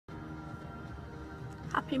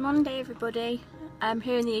Happy Monday everybody.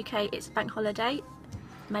 Here in the UK it's bank holiday,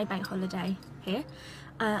 May bank holiday here.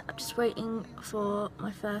 I'm just waiting for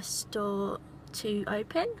my first store to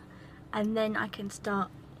open and then I can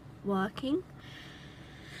start working.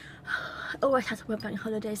 Always have to work bank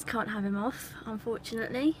holidays, can't have them off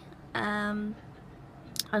unfortunately. And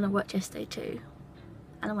I worked yesterday too,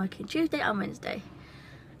 and I'm working Tuesday and Wednesday.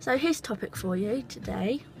 So here's a topic for you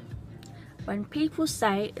today. When people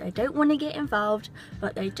say they don't want to get involved,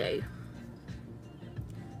 but they do.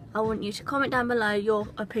 I want you to comment down below your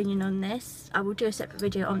opinion on this. I will do a separate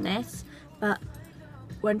video on this. But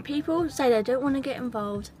when people say they don't want to get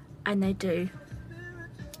involved, and they do.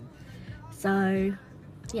 So,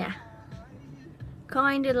 yeah.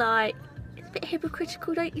 Kind of like, it's a bit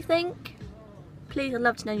hypocritical, don't you think? Please, I'd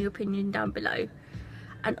love to know your opinion down below.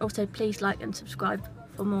 And also, please like and subscribe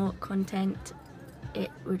for more content. I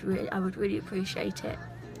would really appreciate it.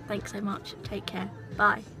 Thanks so much. Take care.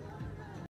 Bye.